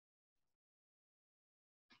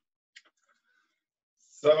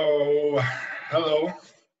So, hello,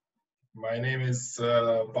 my name is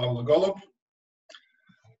Pavlo Golub.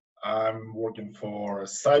 I'm working for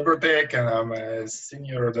Cybertech and I'm a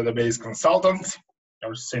senior database consultant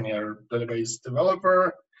or senior database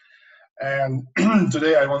developer. And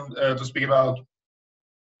today I want to speak about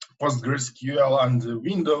PostgreSQL and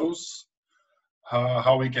Windows,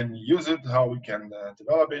 how we can use it, how we can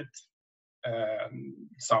develop it, and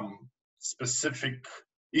some specific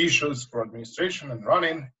issues for administration and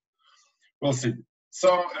running. We'll see.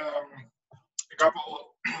 So a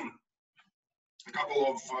couple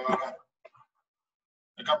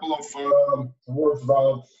of words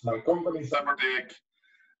about my company, Cybertech.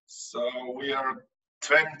 So we are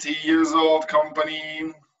 20 years old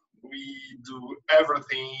company. We do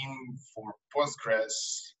everything for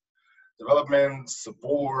Postgres development,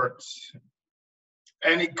 support,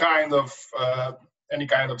 any kind of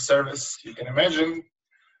service you can imagine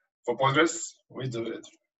for Postgres. We do it.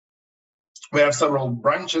 We have several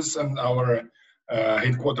branches, and our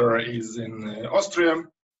headquarters is in Austria.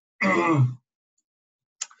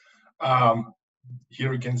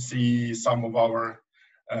 Here you can see some of our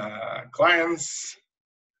clients.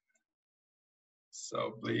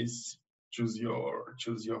 So please choose your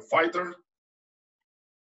fighter.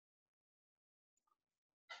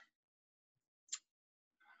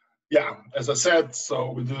 Yeah, as I said,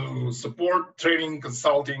 so we do support, training,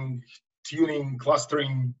 consulting, tuning,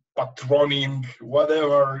 clustering, patroning,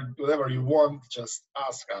 whatever you want, just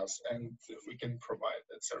ask us and we can provide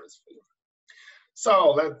that service for you.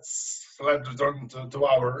 So let's return to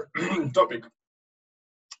our topic.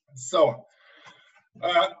 So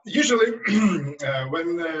usually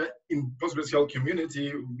when in PostgreSQL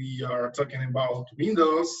community we are talking about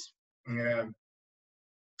Windows,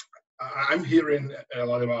 I'm hearing a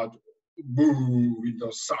lot about boo,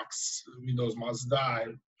 Windows sucks, Windows must die.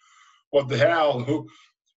 What the hell?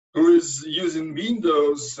 Who is using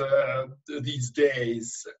Windows these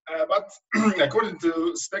days? But according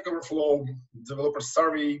to Stack Overflow developer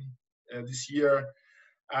survey this year,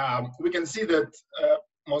 we can see that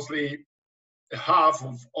mostly half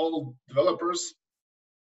of all developers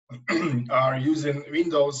are using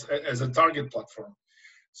Windows as a target platform.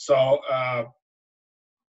 So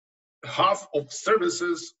half of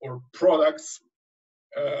services or products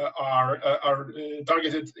are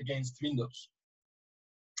targeted against Windows.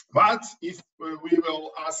 But if we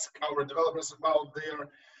will ask our developers about their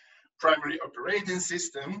primary operating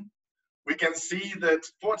system, we can see that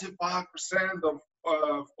 45% of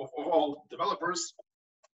all developers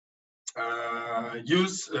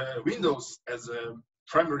use Windows as a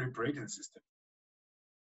primary operating system.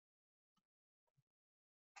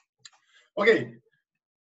 Okay,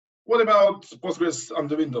 what about Postgres on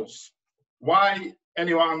the Windows? Why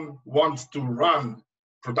anyone wants to run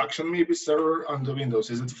production maybe server on the Windows?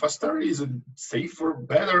 Is it faster? Is it safer?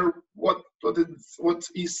 Better? What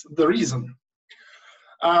is the reason?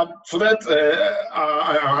 For that,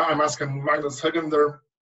 I'm asking Magnus Hegender,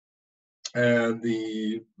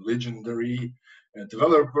 the legendary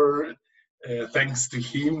developer. Thanks to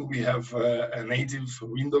him, we have a native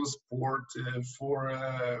Windows port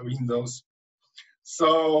for Windows.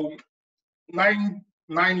 So nine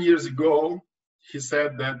years ago, he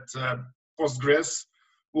said that Postgres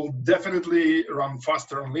will definitely run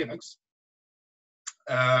faster on Linux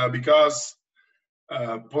because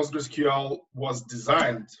PostgreSQL was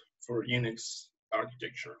designed for Unix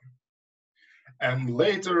architecture. And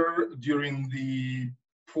later, during the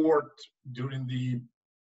work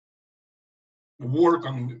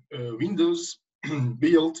on Windows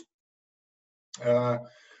build,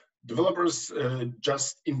 developers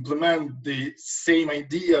just implement the same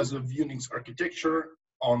ideas of Unix architecture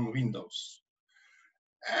on Windows.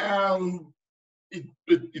 And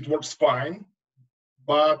it works fine,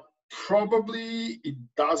 but probably it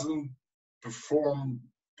doesn't perform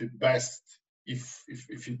the best if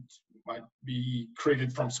it might be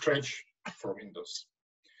created from scratch for Windows.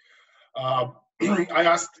 I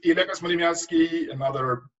asked Ilya Kosmolymiatsky,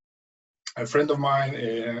 another friend of mine,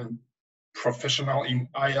 a professional in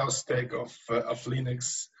IO stack of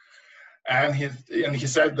Linux, and he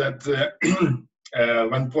said that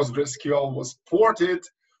when PostgreSQL was ported,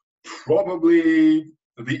 probably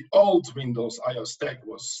the old Windows IO stack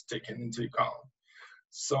was taken into account.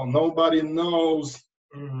 So nobody knows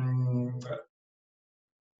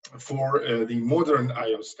for the modern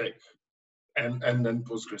IO stack and then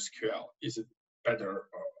PostgreSQL, is it better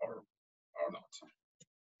or not?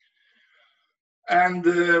 And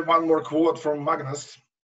one more quote from Magnus.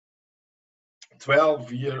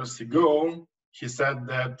 12 years ago, he said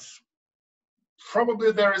that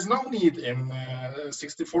probably there is no need in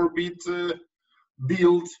 64-bit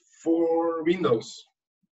built for Windows?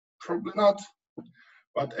 Probably not.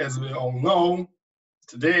 But as we all know,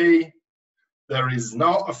 today there is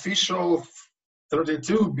no official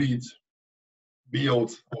 32-bit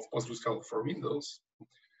build of PostgreSQL for Windows.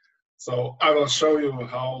 So I will show you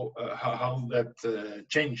how that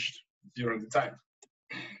changed during the time.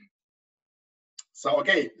 So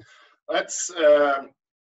okay, let's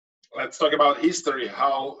talk about history,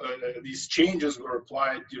 how these changes were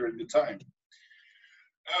applied during the time.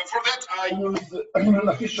 For that, I used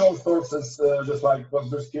official sources just like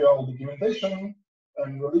PostgreSQL documentation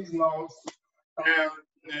and release notes, and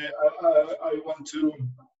I want to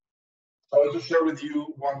share with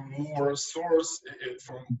you one more source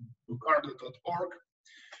from bookart.org,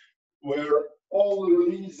 where all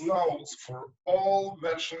release notes for all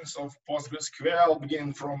versions of PostgreSQL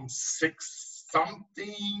beginning from 6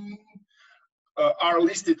 something are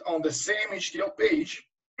listed on the same HTML page.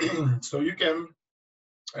 So you can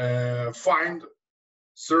find,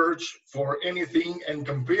 search for anything and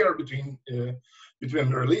compare between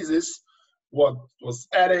releases, what was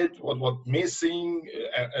added, what was missing,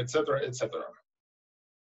 etc., etc.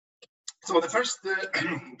 So the first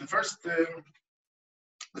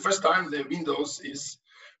time the Windows is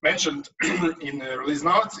mentioned in release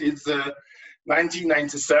notes is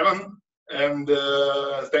 1997, and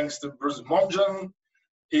thanks to Bruce Mongen,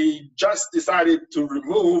 he just decided to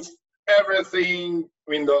remove everything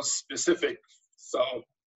Windows specific. So,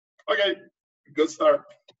 okay, good start.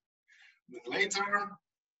 Then later,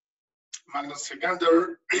 Magnus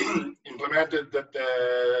Hegander implemented that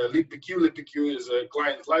libpq is a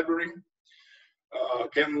client library,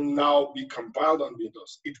 can now be compiled on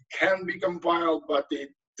Windows. It can be compiled, but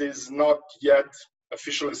it is not yet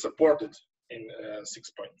officially supported in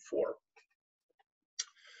 6.4.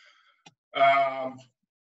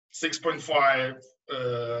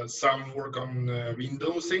 6.5, some work on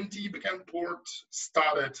Windows NT backend port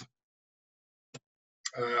started.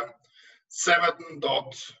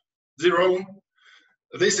 7.0,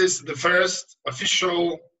 this is the first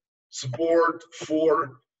official support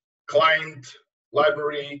for client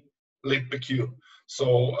library libpq.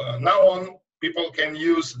 So now on, people can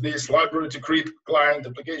use this library to create client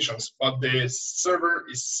applications, but the server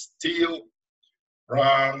is still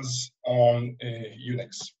runs on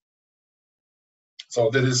Unix. So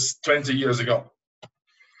that is 20 years ago.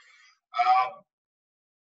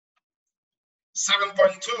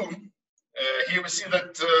 7.2, here we see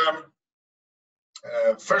that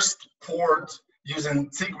first port using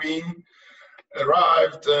Cygwin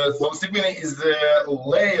arrived. So Cygwin is the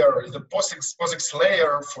layer, the POSIX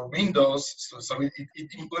layer for Windows. So it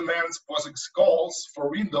implements POSIX calls for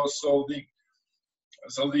Windows. So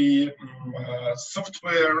the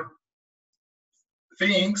software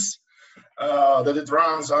thinks that it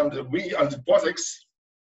runs on the POSIX,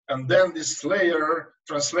 and then this layer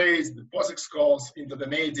translates the POSIX calls into the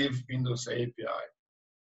native Windows API.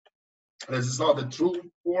 This is not the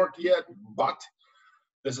true port yet, but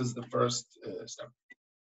this is the first step.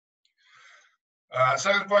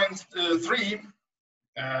 7.3,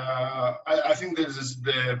 I think this is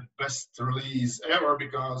the best release ever,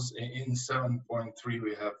 because in 7.3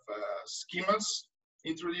 we have schemas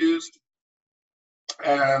introduced,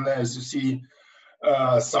 and as you see,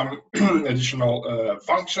 some additional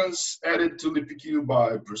functions added to libpq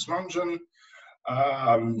by Bruce Mongen,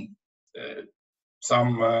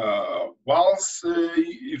 some walls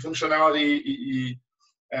functionality,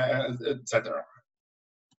 etc.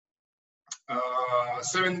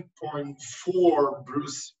 7.4,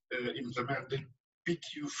 Bruce implemented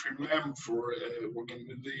pq-freemem for working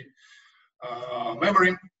with the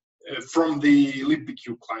memory from the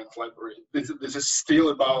libpq client library. This is still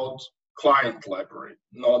about client library,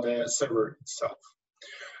 not the server itself.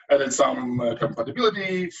 Added some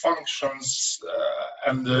compatibility functions,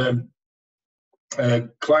 and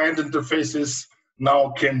client interfaces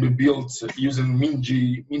now can be built using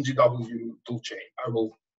MinGW toolchain. I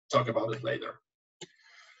will talk about it later.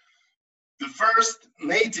 The first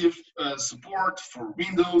native support for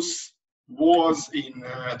Windows was in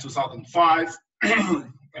 2005.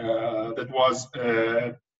 That was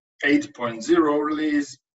 8.0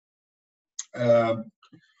 release.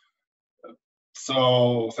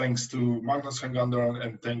 So thanks to Magnus Hegander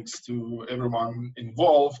and thanks to everyone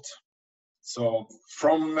involved. So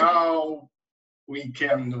from now we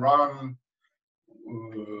can run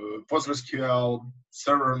PostgreSQL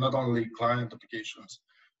server, not only client applications.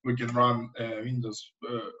 We can run Windows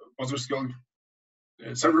PostgreSQL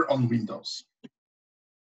server on Windows.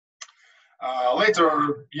 Later,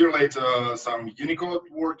 a year later, some Unicode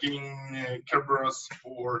working, Kerberos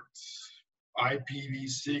support,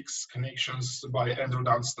 IPv6 connections by Andrew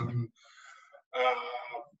Dunstan,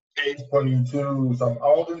 8.2 some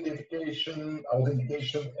authentication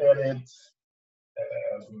edit,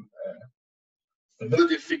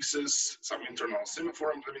 stability fixes, some internal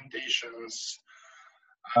semaphore implementations.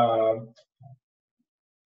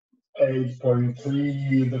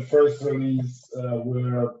 8.3, the first release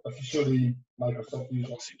where officially Microsoft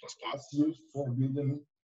Visual C++ used for building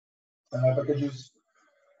packages.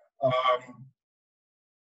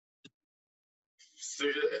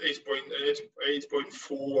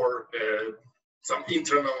 8.4, some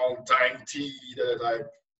internal time T data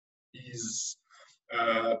type is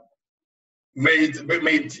made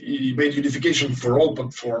unification for all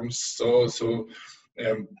platforms. So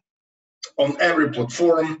on every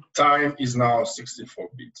platform, time is now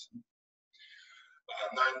 64-bit.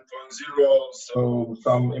 9.0, so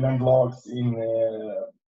some event logs in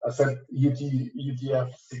set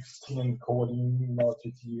UTF-16 encoding, not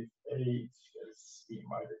UTF-8, as we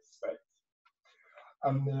might expect.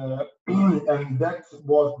 And that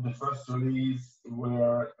was the first release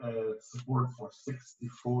where support for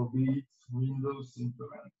 64-bit Windows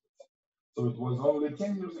implemented. So it was only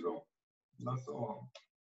 10 years ago, not so long.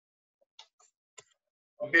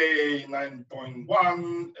 Okay,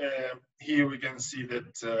 9.1. Here we can see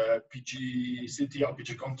that CTL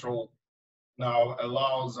PG control now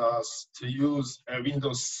allows us to use a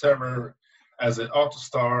Windows server as an auto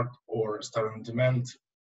start or start on demand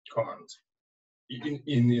command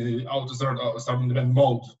in auto start on demand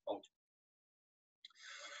mode.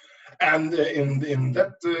 And in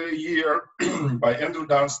that year, by Andrew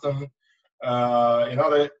Dunstan,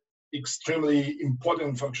 another extremely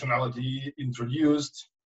important functionality introduced.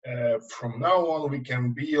 From now on, we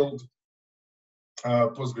can build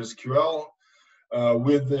PostgreSQL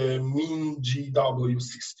with the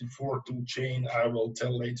MinGW64 toolchain. I will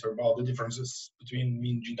tell later about the differences between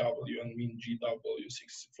MinGW and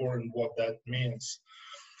MinGW64 and what that means.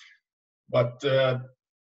 But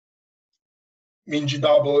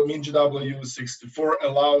MinGW64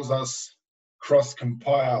 allows us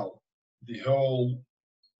cross-compile the whole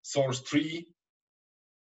source tree,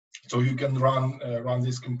 so you can run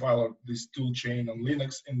this compiler, this toolchain on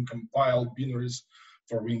Linux, and compile binaries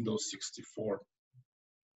for Windows 64.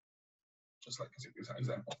 Just like as an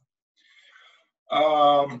example.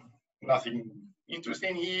 Nothing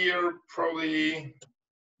interesting here. Probably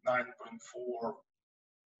 9.4.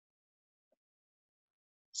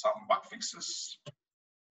 Some bug fixes.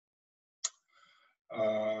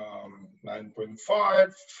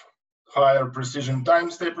 9.5. Higher precision time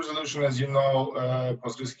state resolution. As you know,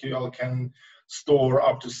 PostgreSQL can store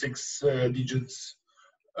up to 6 digits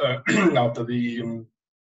after the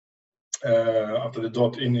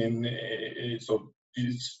dot in so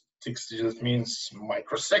these 6 digits means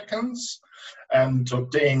microseconds, and to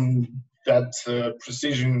obtain that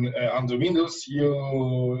precision under Windows,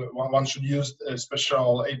 one should use a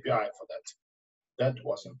special API for that. That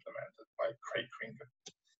was implemented by Craig Krinker.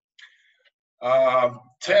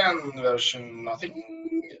 10 version, nothing.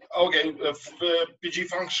 Okay, PG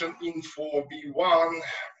function info B1,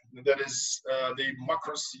 that is the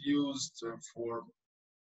macros used for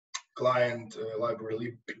client library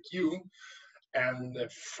libpq, and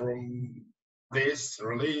from this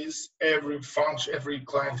release, every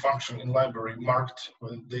client function in library marked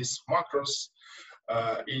with this macros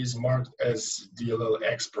is marked as DLL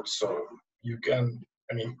export. So you can,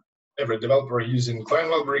 every developer using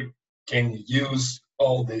client library can use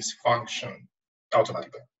all this function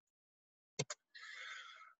automatically.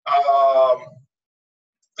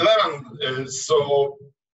 11, so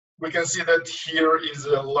we can see that here is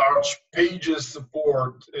a large pages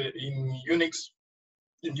support in Unix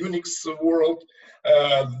world.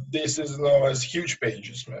 This is known as huge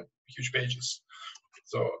pages, huge pages.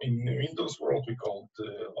 So in Windows world, we called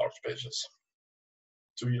large pages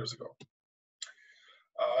 2 years ago.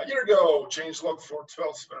 A year ago, changelog for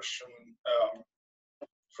 12th version.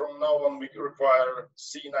 From now on, we require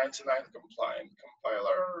C99 compliant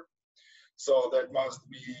compiler. So that must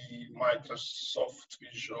be Microsoft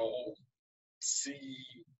Visual C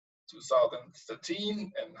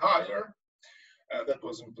 2013 and higher. That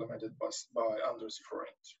was implemented by Anders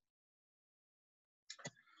Freund.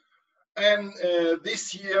 And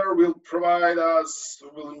this year will provide us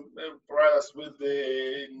with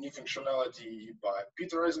the new functionality by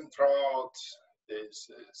Peter Eisentraut. This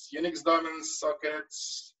is Unix daemon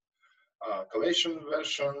sockets, collation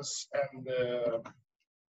versions, and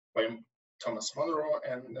by Thomas Monroe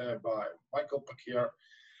and by Michael Pakier.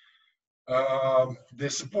 The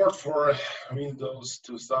support for Windows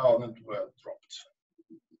 2000 were dropped.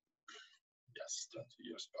 Yes, 20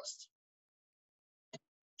 years passed.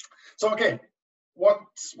 So okay, what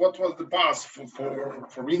was the past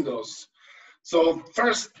for Windows? So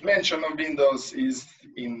first mention of Windows is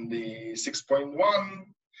in the 6.1.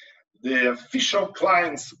 The official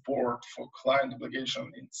client support for client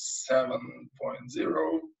application in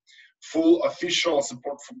 7.0. Full official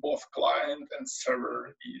support for both client and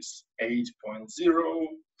server is 8.0.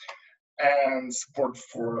 And support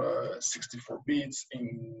for 64 bits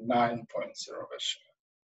in 9.0 version.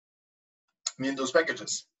 Windows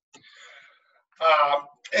packages.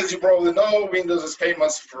 As you probably know, Windows is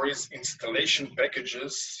famous for its installation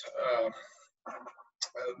packages.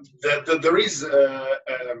 There is a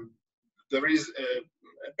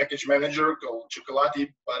package manager called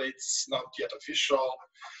Chocolati, but it's not yet official.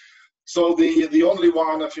 So the only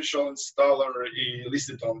one official installer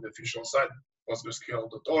listed on the official site,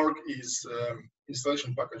 PostgreSQL.org, is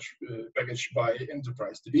installation package by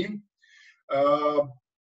Enterprise DB.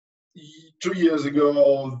 2 years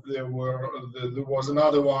ago, there was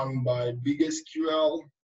another one by PGSQL.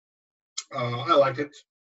 I like it.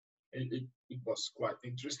 It was quite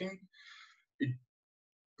interesting. It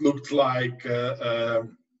looked like a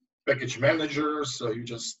package manager, so you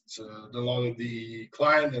just download the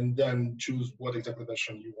client and then choose what exactly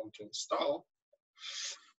version you want to install.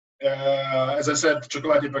 As I said,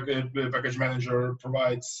 Chocolati package manager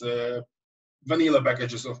provides vanilla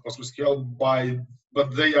packages of PostgreSQL,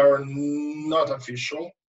 but they are not official.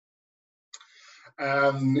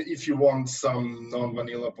 And if you want some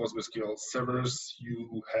non-vanilla PostgreSQL servers,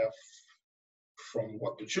 you have from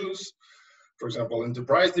what to choose. For example,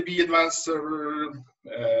 Enterprise DB Advanced Server,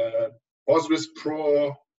 Postgres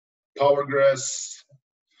Pro, PowerGres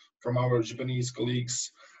from our Japanese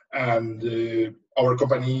colleagues, and our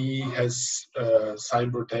company has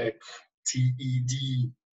CyberTech TED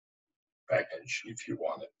package if you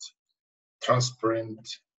want it. Transparent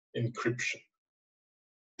encryption.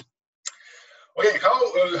 Okay,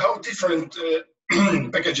 how different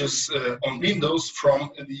packages on Windows from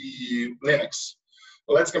the Linux?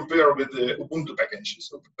 Well, let's compare with the Ubuntu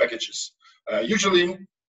packages. Usually, in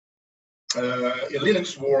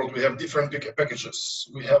Linux world, we have different packages.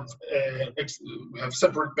 We have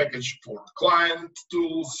separate package for client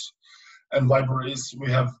tools and libraries. We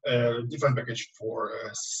have a different package for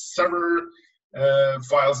server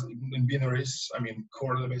files in binaries. I mean,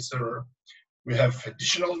 core database server. We have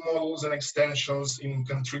additional models and extensions in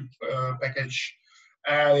contrib package.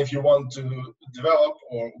 And if you want to develop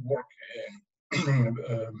or work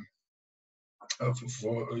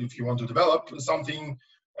if you want to develop something,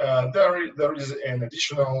 there is an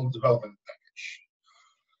additional development package.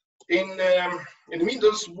 In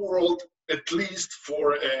Windows world, at least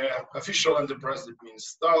for an official enterprise DB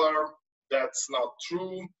installer, that's not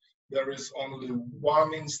true. There is only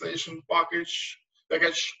one installation package.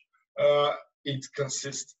 It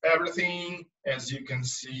consists everything. As you can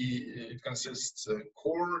see, it consists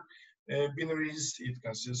core binaries. It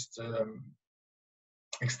consists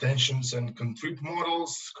extensions and contrib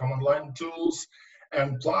models, command line tools,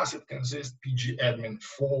 and plus it consists pgadmin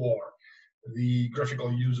for the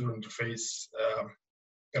graphical user interface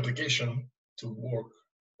application to work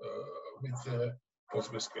with the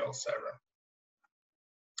PostgreSQL server.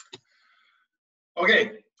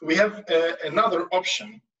 Okay, we have another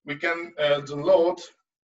option. We can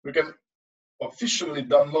officially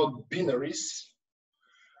download binaries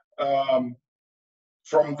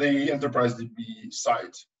from the Enterprise DB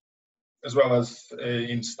site, as well as an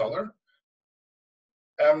installer.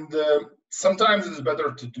 And sometimes it's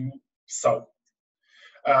better to do so.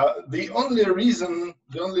 The only reason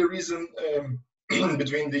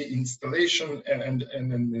between the installation and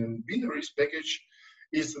binaries package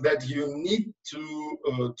is that you need to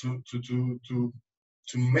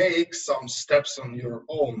make some steps on your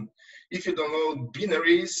own. If you download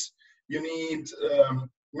binaries, you need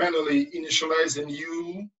manually initialize a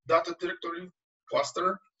new data directory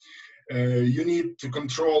cluster. You need to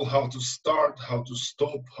control how to start, how to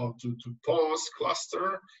stop, how to pause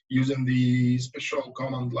cluster using the special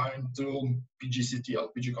command line tool pgctl,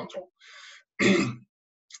 pgcontrol.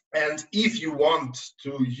 And if you want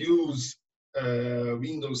to use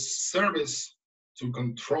Windows service to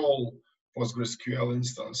control PostgreSQL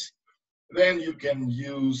instance, then you can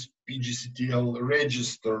use pgctl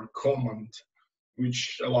register command,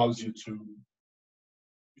 which allows you to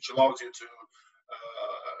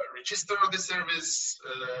register the service,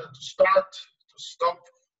 to start, to stop,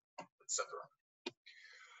 etc.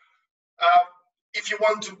 If you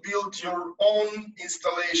want to build your own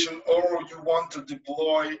installation or you want to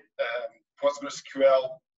deploy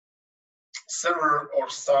PostgreSQL server or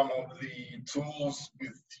some of the tools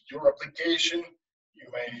with your application, you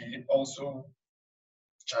may also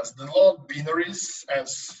just the load binaries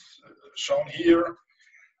as shown here,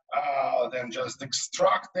 then just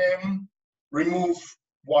extract them, remove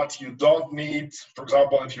what you don't need. For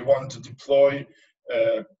example, if you want to deploy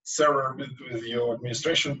a server with your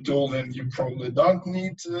administration tool, then you probably don't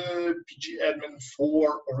need pgadmin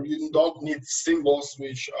 4, or you don't need symbols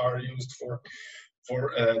which are used for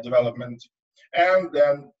development, and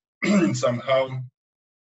then somehow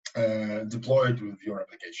deploy it with your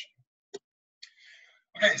application.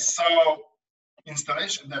 Okay, so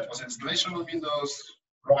installation, that was installation of Windows,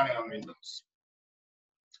 running on Windows.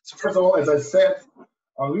 So first of all, as I said,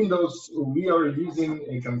 on Windows, we are using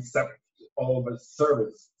a concept of a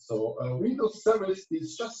service. So a Windows service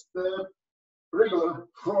is just a regular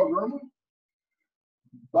program,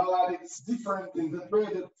 but it's different in the way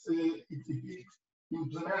that it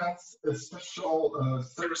implements a special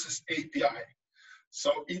services API.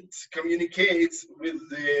 So it communicates with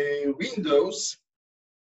the Windows,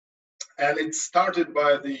 and it's started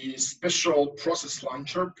by the special process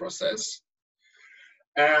launcher process.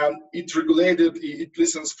 And it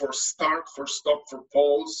listens for start, for stop, for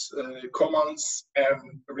pause commands,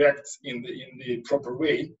 and reacts in the proper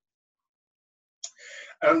way.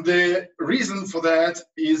 And the reason for that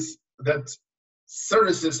is that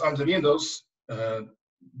services under Windows do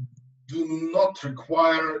not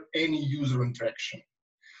require any user interaction.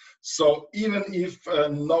 So even if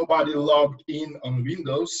nobody logged in on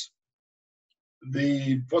Windows,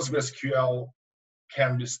 the PostgreSQL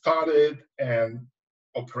can be started and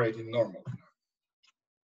operating normally.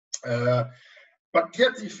 But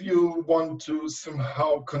yet, if you want to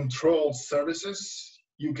somehow control services,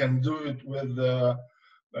 you can do it with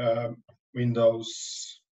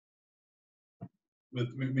Windows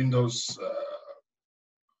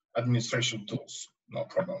administration tools. No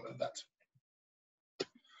problem with that.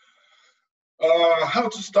 How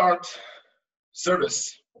to start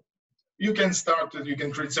service? You can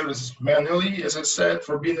create services manually, as I said,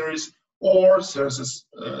 for binaries, or service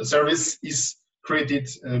is created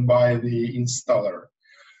by the installer.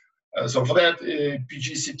 So for that,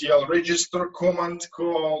 PGCTL register command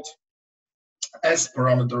called as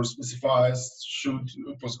parameter specifies should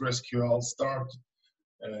PostgreSQL start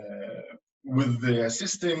with the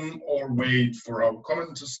system or wait for our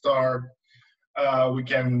command to start. We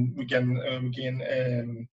can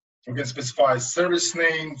specify service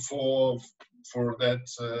name for that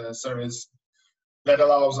service. That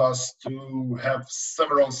allows us to have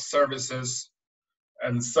several services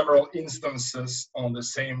and several instances on the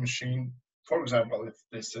same machine. For example, if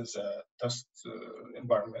this is a test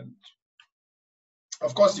environment.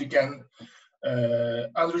 Of course, you can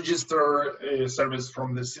unregister a service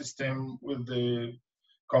from the system with the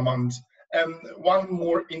command. And one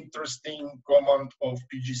more interesting command of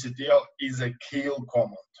PGCTL is a kill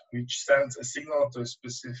command, which sends a signal to a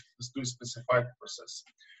specified process.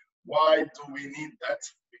 Why do we need that?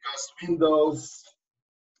 Because Windows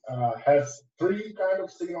has 3 kinds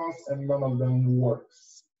of signals and none of them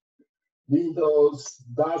works. Windows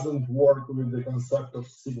doesn't work with the concept of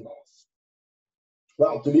signals.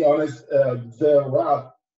 Well, to be honest, there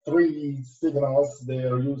are 3 signals. They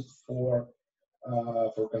are used for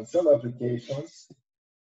console applications,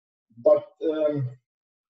 but in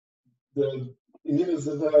Linux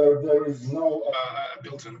there is no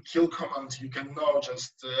built-in kill command. You can now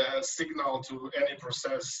just signal to any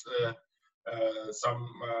process some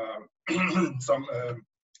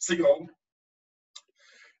signal.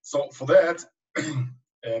 So for that,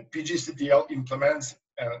 PGCTL implements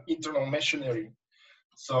an internal machinery.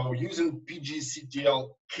 So using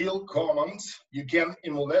PGCTL kill commands, you can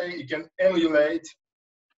emulate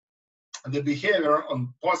the behavior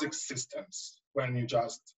on POSIX systems when you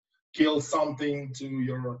just kill something to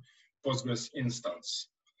your Postgres instance.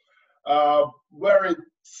 Where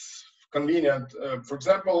it's convenient, for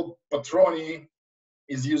example, Patroni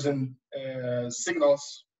is using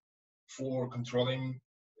signals for controlling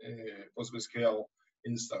PostgreSQL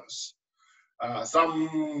instance.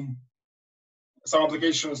 Some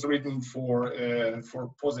applications written for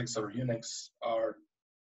POSIX or Unix are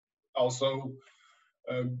also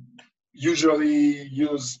usually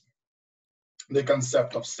use the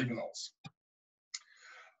concept of signals.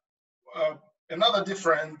 Another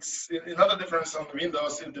difference on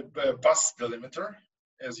Windows is the bus delimiter.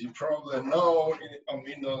 As you probably know, on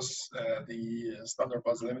Windows, the standard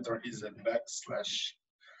bus delimiter is a backslash.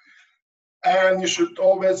 And you should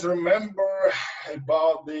always remember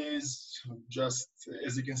about this, just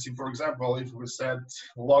as you can see, for example, if we set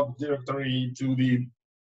log directory to the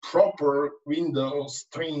proper Windows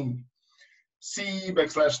string C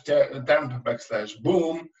 /temp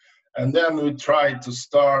 /boom, and then we try to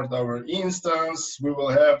start our instance, we will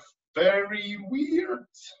have very weird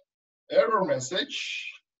error message.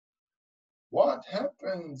 What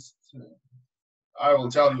happens? I will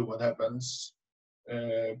tell you what happens.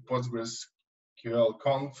 PostgreSQL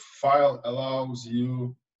conf file allows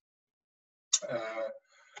you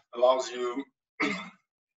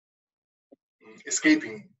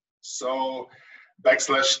escaping. So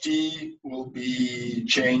 \t will be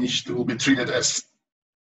changed, will be treated as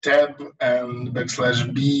tab, and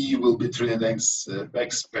 \b will be treated as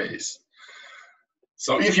backspace.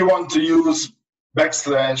 So if you want to use \path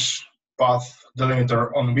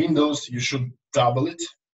delimiter on Windows, you should double it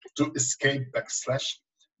to escape \.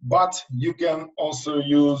 But you can also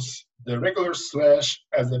use the regular slash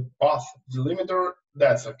as a path delimiter.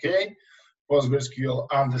 That's okay. PostgreSQL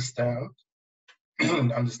understands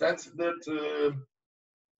that,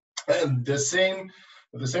 and the same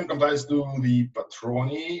applies to the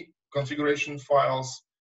Patroni configuration files.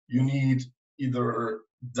 You need either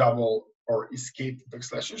double or escape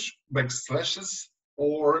backslashes,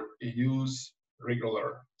 or use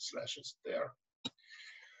regular slashes there.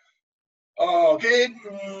 Okay,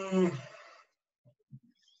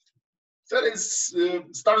 that is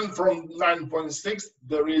starting from 9.6.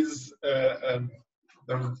 There is the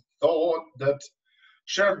thought that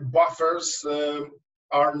shared buffers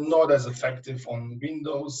are not as effective on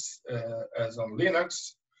Windows as on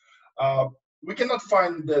Linux. We cannot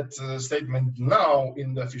find that statement now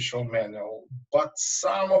in the official manual, but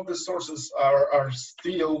some of the sources are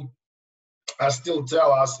still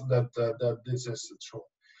tell us that this is true.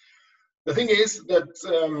 The thing is that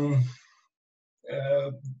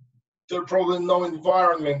there's probably no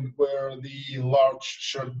environment where the large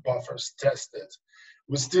shared buffers tested.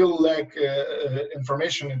 We still lack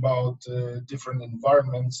information about different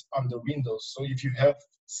environments under Windows. So if you have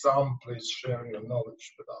some, please share your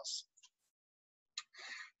knowledge with us.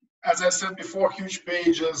 As I said before, huge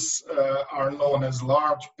pages are known as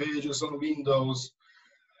large pages on Windows,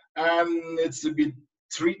 and it's a bit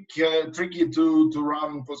tricky to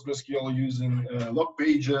run PostgreSQL using log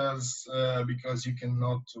pages because you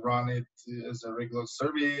cannot run it as a regular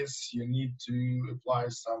service. You need to apply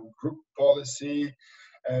some group policy,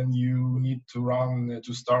 and you need to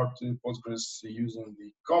start Postgres using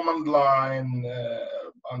the command line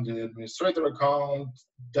on the administrator account.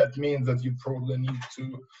 That means that you probably need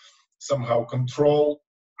to somehow control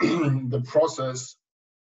the process.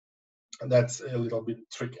 That's a little bit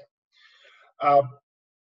tricky.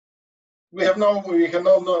 We have no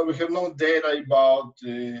data about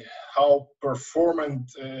how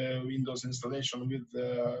performant Windows installation with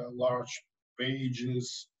large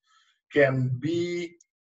pages can be.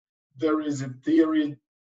 There is a theory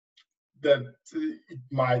that it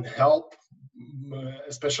might help,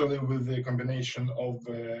 especially with the combination of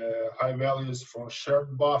high values for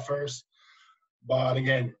shared buffers. But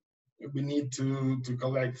again, we need to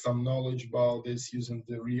collect some knowledge about this using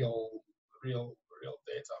the real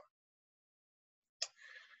data.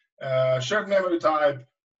 Shared memory type,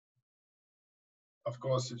 of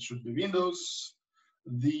course, it should be Windows.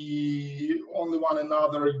 The only one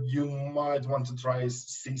another you might want to try is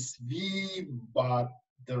sysv, but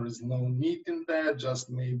there is no need in that, just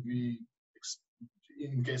maybe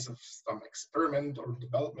in case of some experiment or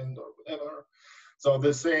development or whatever. So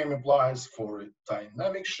the same applies for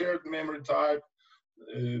dynamic shared memory type.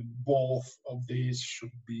 Both of these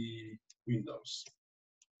should be Windows.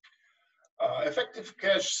 Effective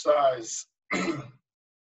cache size.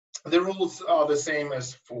 The rules are the same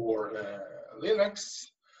as for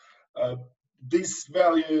Linux. This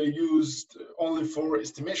value used only for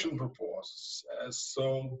estimation purposes.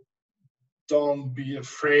 So don't be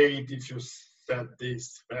afraid if you set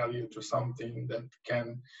this value to something that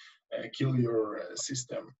can kill your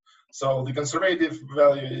system. So the conservative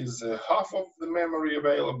value is half of the memory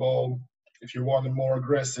available. If you want a more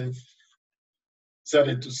aggressive, set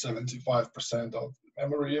it to 75% of the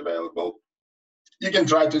memory available. You can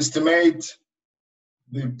try to estimate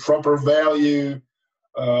the proper value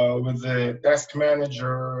with the task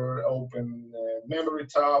manager, open memory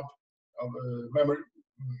tab of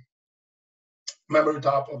memory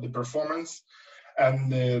tab of the performance,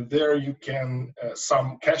 and there you can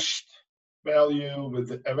sum cached value with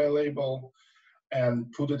the available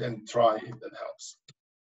and put it and try if that helps.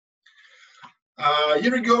 A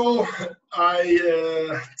year ago,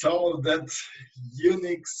 I told that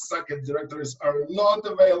Unix socket directories are not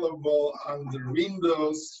available under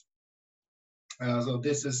Windows. So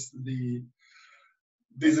this is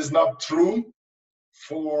not true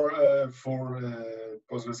for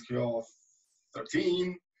PostgreSQL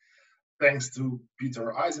 13. thanks to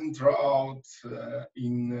Peter Eisentraut,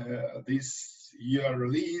 in this year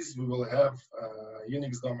release, we will have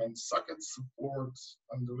Unix domain socket support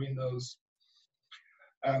under Windows.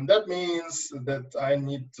 And that means that I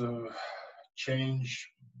need to change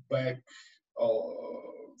back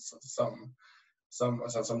some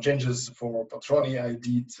changes for Patroni I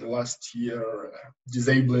did last year,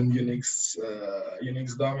 disabling Unix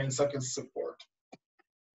domain socket support.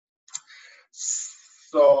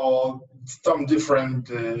 So some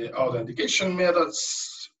different authentication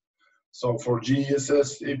methods. So for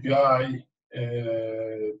GSS API,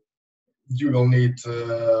 you will need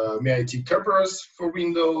MIT Kerberos for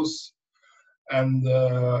Windows, and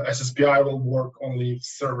SSPI will work only if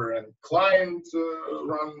server and client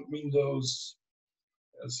run Windows.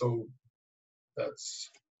 So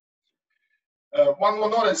that's one will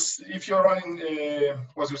notice if you're running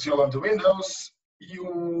PostgreSQL onto Windows,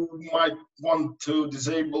 you might want to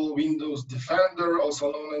disable Windows Defender,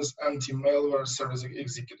 also known as anti-malware service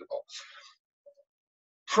executable.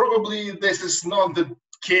 Probably this is not the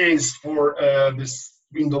case for this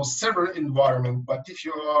Windows Server environment, but if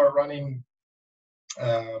you are running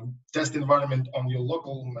test environment on your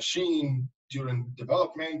local machine during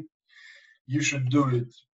development, you should do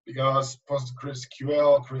it, because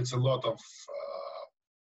PostgreSQL creates a lot of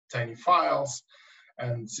tiny files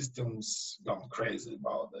and systems gone crazy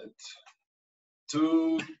about it.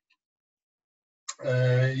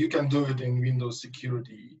 You can do it in Windows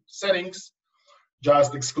security settings.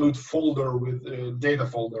 Just exclude folder with data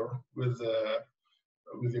folder with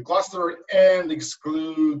your cluster, and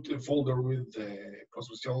exclude a folder with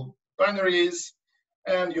PostgreSQL binaries,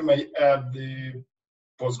 and you may add the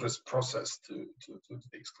Postgres process to the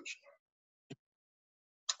exclusion.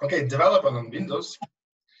 Okay, development on Windows.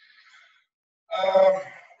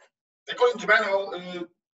 According to manual, it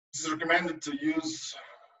is recommended to use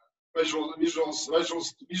Visual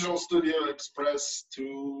Studio Express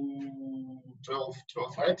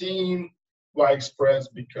 12.18. Why Express?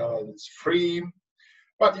 Because it's free.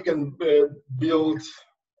 But you can build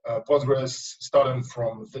Postgres starting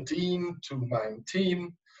from 13 to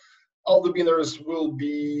 19. All the binaries will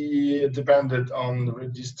be dependent on the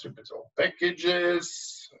redistributable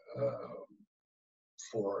packages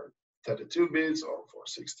for 32 bits or for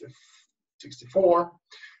 64.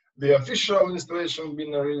 The official installation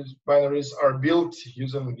binaries are built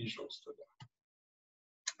using Visual Studio.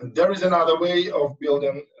 There is another way of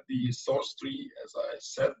building the source tree, as I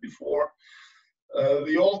said before.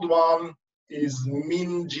 The old one is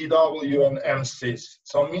min.gw and msys.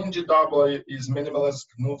 So min.gw is minimalist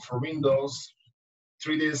GNU for Windows.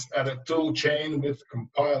 Treat this as a tool chain with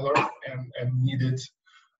compiler and needed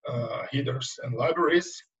headers and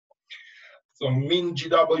libraries. So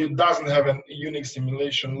min.gw doesn't have a Unix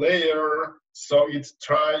simulation layer, so it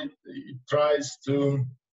tries to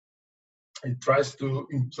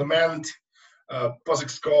implement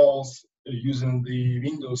POSIX calls using the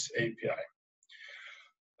Windows API.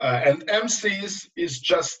 And msys is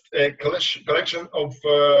just a collection of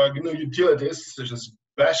GNU utilities such as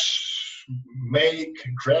bash, make,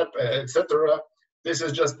 grep, etc. This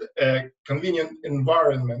is just a convenient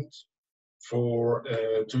environment for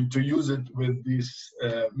to use it with this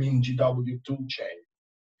min.gw toolchain.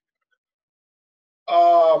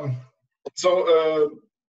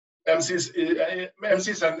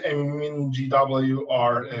 msys and min.gw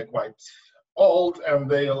are quite old, and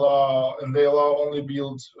they allow only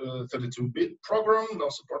build 32-bit program, no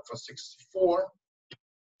support for 64.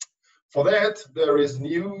 For that, there is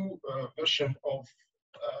new version of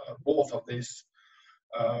both of these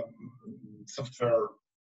software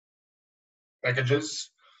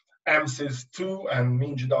packages, msys2 and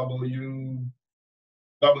min.gw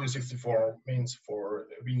W64 means for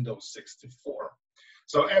Windows 64.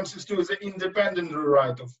 So msys2 is an independent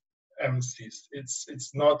rewrite of msys.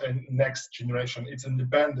 It's not a next generation. It's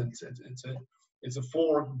independent. It's a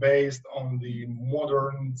fork based on the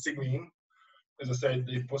modern Sigmin, as I said,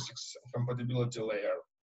 the POSIX compatibility layer.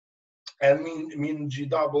 And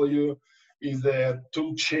min.gw is a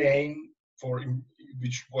tool chain for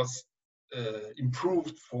which was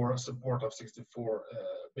improved for support of 64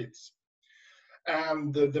 bits.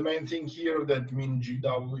 And the main thing here that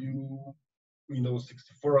min.gw Windows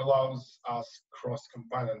 64 allows us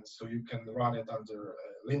cross-components, so you can run it under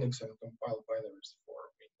Linux and compile binaries for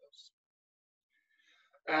Windows.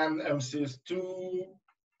 And msys2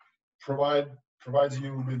 provides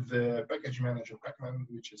you with the package manager Pacman,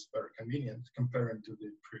 which is very convenient comparing to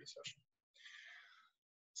the previous version.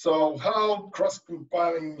 So how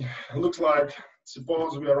cross-compiling looks like?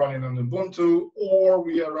 Suppose we are running on Ubuntu, or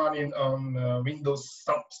we are running on Windows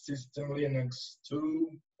Subsystem Linux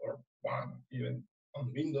 2 or one even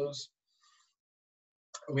on Windows.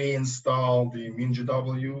 We install the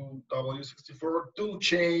MinGW W64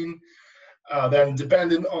 toolchain. Then,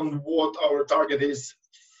 depending on what our target is,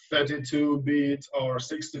 32-bit or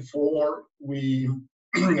 64, we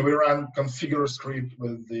we run configure script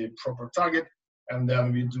with the proper target, and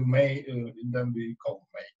then we do then we call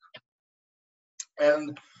make.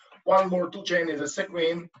 And one more toolchain is a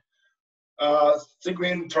Segwin.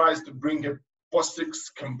 Segwin tries to bring a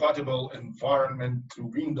PostgreSQL compatible environment to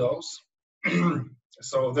Windows.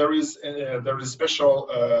 So there is a special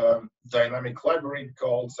dynamic library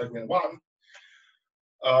called Segwin1,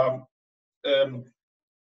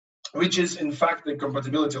 which is in fact the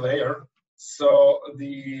compatibility layer. So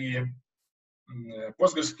the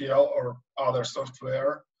PostgreSQL or other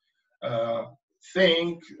software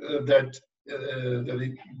think that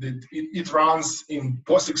it runs in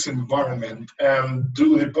PostgreSQL environment and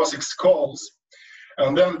do the PostgreSQL calls,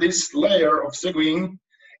 and then this layer of Segwin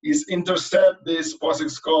is intercept these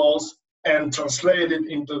PostgreSQL calls and translate it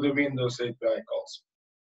into the Windows API calls.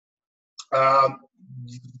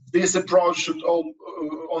 This approach should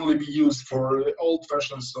only be used for old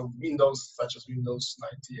versions of Windows, such as Windows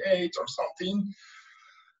 98 or something,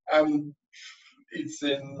 and it's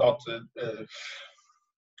not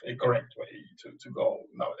a correct way to go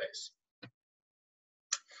nowadays.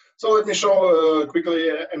 So let me show quickly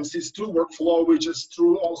MSys2 workflow, which is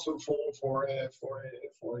true also for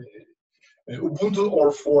Ubuntu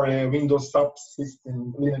or for a Windows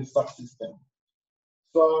subsystem, Linux subsystem.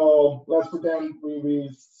 So let's pretend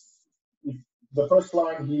the first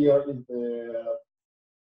line here is the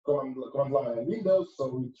command line in Windows. So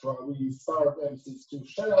we start MSys2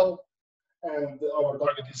 shell, and our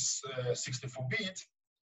target is 64-bit.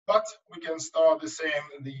 But we can start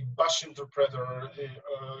the bash interpreter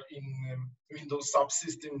in Windows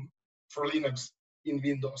subsystem for Linux in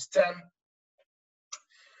Windows 10.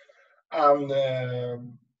 And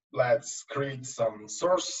let's create some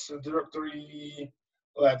source directory.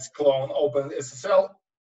 Let's clone OpenSSL.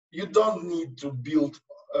 You don't need to build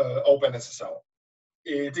OpenSSL.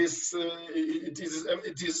 It is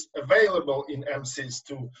available in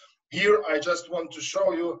MSys2. Here, I just want to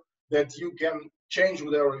show you that you can change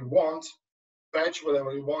whatever you want, patch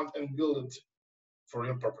whatever you want, and build it for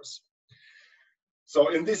your purpose. So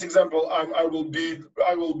in this example, I will build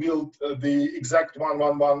the exact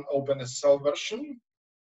 1.1.1 OpenSSL version,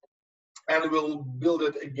 and we'll build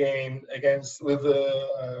it again with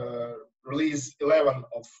release 11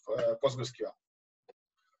 of PostgreSQL.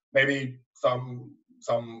 Maybe some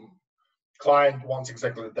client wants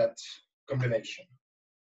exactly that combination.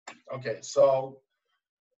 Okay, so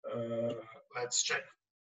let's check.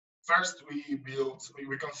 First, we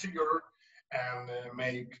configure and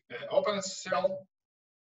make OpenSSL.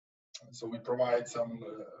 So we provide some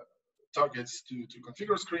targets to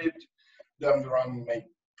configure script. Then we run make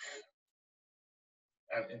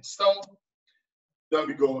and install. Then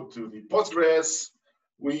we go to the Postgres.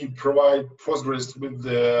 We provide Postgres with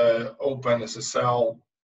the OpenSSL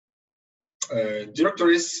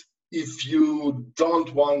directories. If you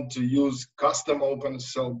don't want to use custom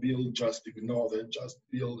OpenSSL build, just ignore that. Just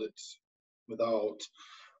build it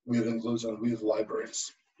with inclusion with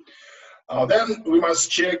libraries. Then we must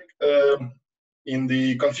check in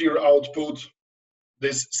the configure output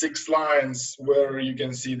these 6 lines where you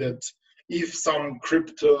can see that if some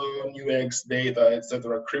crypto, Nuix data,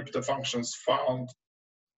 etc., crypto functions found,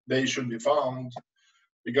 they should be found,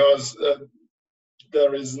 because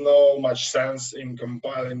there is no much sense in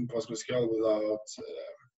compiling PostgreSQL without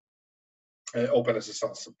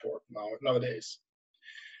OpenSSL support nowadays.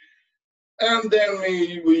 And then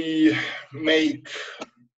we make,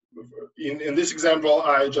 in this example,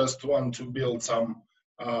 I just want to build some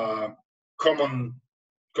common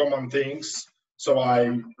things. So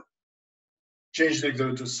I change the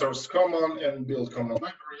to source common and build common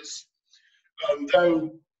libraries. And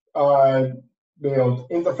then I build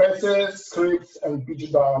interfaces, scripts, and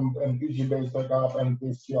PGDump and PGBase backup and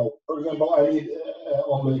PSQL. For example, I need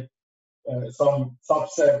only some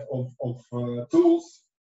subset of tools,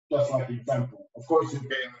 just like example. Of course, you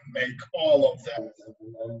can make all of that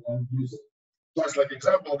and use it. Just like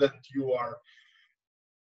example that you are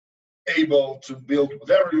able to build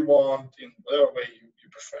whatever you want in whatever way you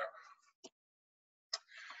prefer.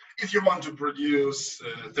 If you want to produce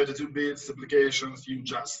 32-bit applications, you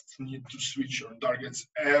just need to switch your targets,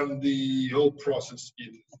 and the whole process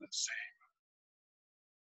is the same.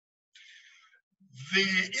 The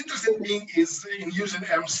interesting thing is in using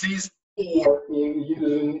MSys or in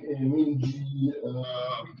using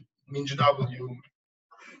MinGW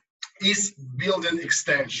is building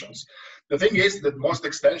extensions. The thing is that most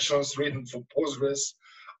extensions written for Postgres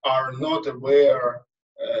are not aware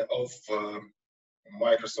of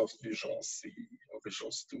Microsoft Visual C or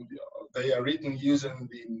Visual Studio. They are written using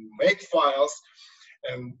the make files,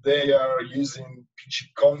 and they are using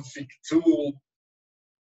pgconfig tool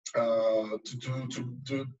to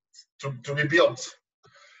be built.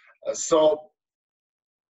 So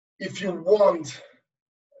if you want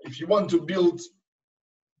to build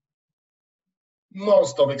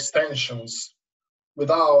most of extensions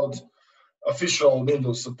without official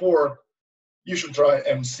Windows support, you should try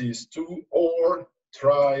MCs2 or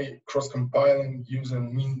try cross-compiling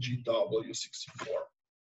using MinGW64.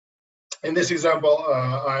 In this example,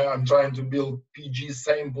 I'm trying to build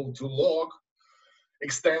PGSample2log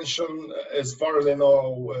extension. As far as I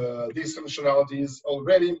know, this functionality is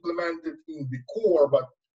already implemented in the core, but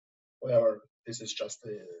whatever, this is just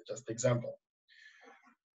an example.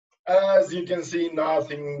 As you can see,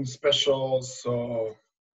 nothing special, so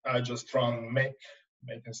I just run make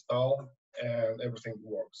install, and everything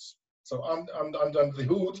works. So under the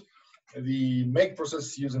hood, the make process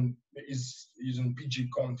is using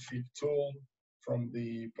pgconfig tool from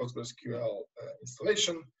the PostgreSQL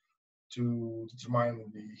installation to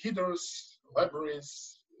determine the headers,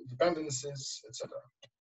 libraries, dependencies, etc.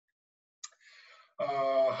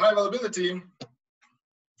 High availability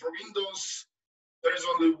for Windows. There is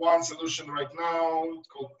only one solution right now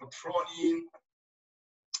called Patroni.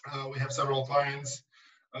 We have several clients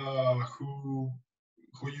who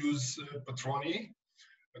use Patroni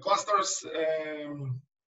clusters.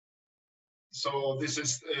 So this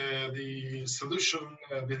is the solution.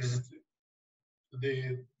 This is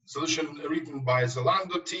the solution written by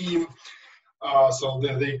Zalando team. So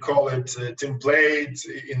they call it template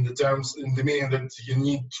in the meaning that you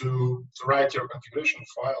need to write your configuration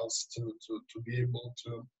files to be able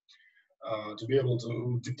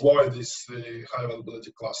to deploy this high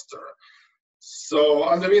availability cluster. So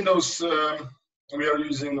under Windows, we are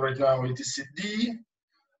using right now etcd.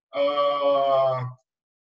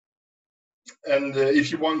 And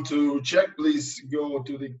if you want to check, please go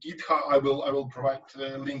to the GitHub. I will provide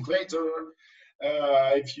a link later.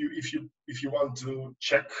 If you want to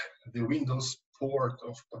check the Windows port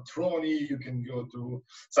of Patroni, you can go to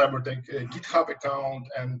Cybertech GitHub account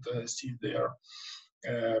and see their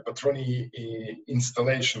Patroni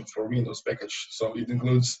installation for Windows package. So it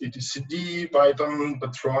includes etcd, Python,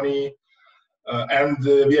 Patroni, and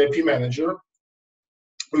the VIP manager,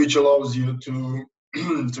 which allows you to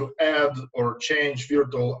to add or change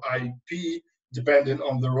virtual IP depending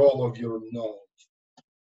on the role of your node.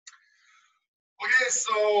 Okay,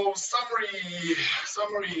 so summary.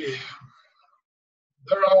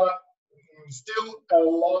 There are still a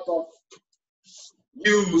lot of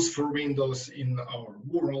use for Windows in our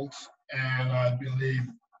world, and I believe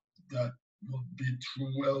that will be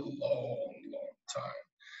true a long time.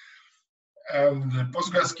 And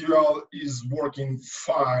PostgreSQL is working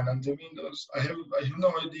fine under Windows. I have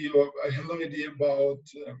no idea about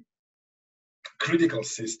critical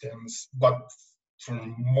systems, but for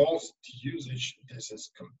most usage, this is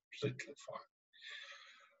completely fine.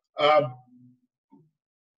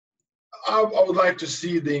 I would like to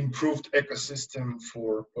see the improved ecosystem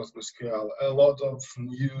for PostgreSQL. A lot of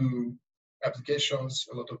new applications,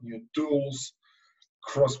 a lot of new tools,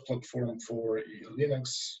 cross-platform for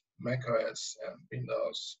Linux, macOS, and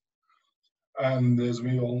Windows. And as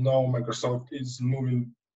we all know, Microsoft is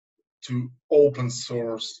moving to open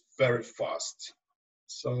source very fast.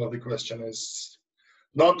 So the question is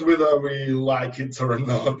not whether we like it or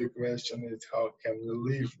not, the question is how can we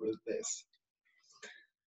live with this.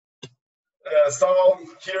 So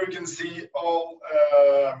here you can see all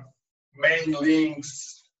main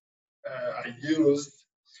links I used,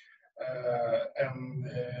 and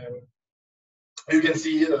you can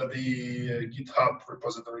see the GitHub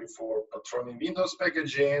repository for Patroni Windows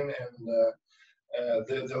packaging, and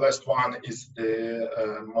the last one is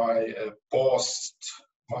my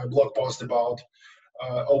blog post about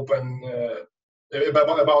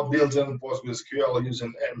about building PostgreSQL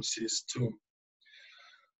using MCs2.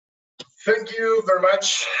 Thank you very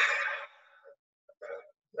much.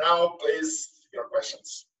 Now, please, your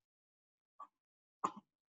questions.